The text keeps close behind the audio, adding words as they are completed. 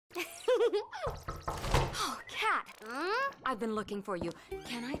I've been looking for you.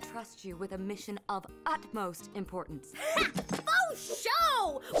 Can I trust you with a mission of utmost importance? Oh,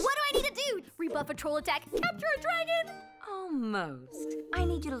 show! What do I need to do? Rebuff a troll attack, capture a dragon? Almost. I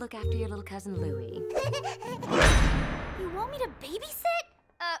need you to look after your little cousin Louie. You want me to babysit?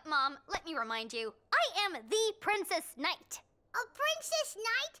 Mom, let me remind you. I am the Princess Knight. A Princess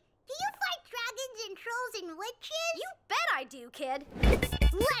Knight? Do you fight dragons and trolls and witches? You bet I do, kid.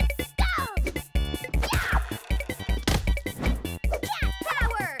 Let's go! Yeah! Cat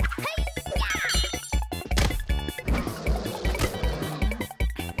power! Hey-ya!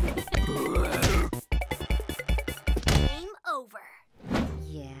 Game over.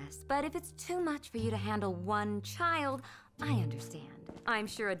 Yes, but if it's too much for you to handle one child, I understand. I'm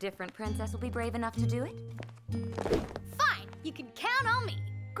sure a different princess will be brave enough to do it. Fine, you can count on me.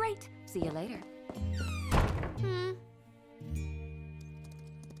 Great. See you later.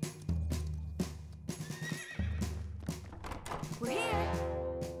 We're here.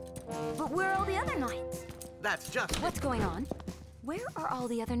 But where are all the other knights? That's just... What's going on? Where are all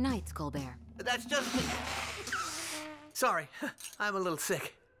the other knights, Colbert? That's just... Sorry, I'm a little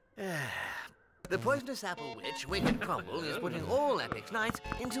sick. The poisonous apple witch, Wicked Crumble, is putting all Epic's knights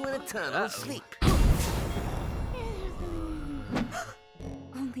into an eternal sleep.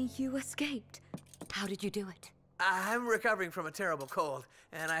 Only you escaped. How did you do it? I'm recovering from a terrible cold,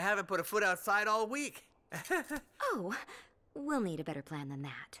 and I haven't put a foot outside all week. Oh, we'll need a better plan than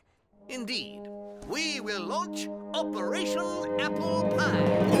that. Indeed. We will launch Operation Apple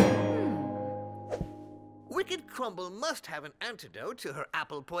Pie. Wicked Crumble must have an antidote to her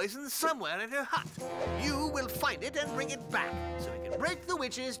apple poison somewhere in her hut. You will find it and bring it back, so we can break the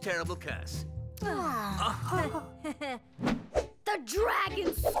witch's terrible curse. The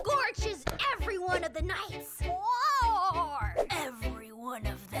dragon scorches every one of the knights. Or every one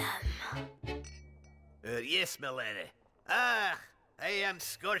of them. Yes, milady. I am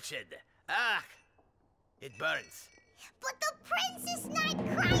scorched. It burns. But the Princess Knight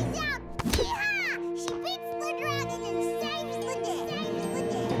cries out, "Yeehaw!" She beats the dragon and saves the day.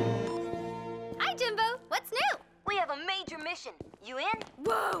 Hi, Jimbo. What's new? We have a major mission. You in?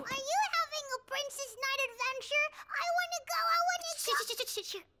 Whoa! Are you having a Princess Knight adventure? I want to go.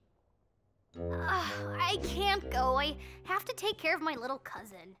 I can't go. I have to take care of my little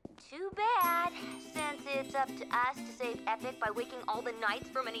cousin. Too bad, since it's up to us to save Epic by waking all the knights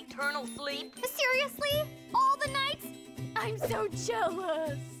from an eternal sleep. Seriously? All the knights? I'm so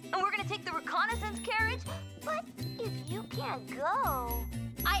jealous. And we're gonna take the reconnaissance carriage? But if you can't go...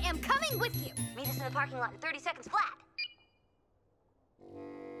 I am coming with you. Meet us in the parking lot in 30 seconds flat.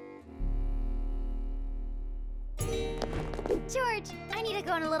 George, I need to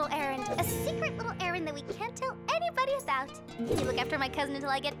go on a little errand. A secret little errand that we can't tell anybody about. Can you look after my cousin until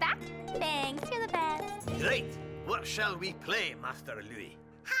I get back? Thanks, you're the best. Great. What shall we play, Master Louis?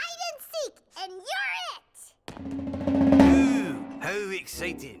 Hide and seek, and you're it! Ooh, how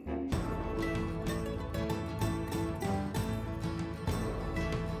exciting.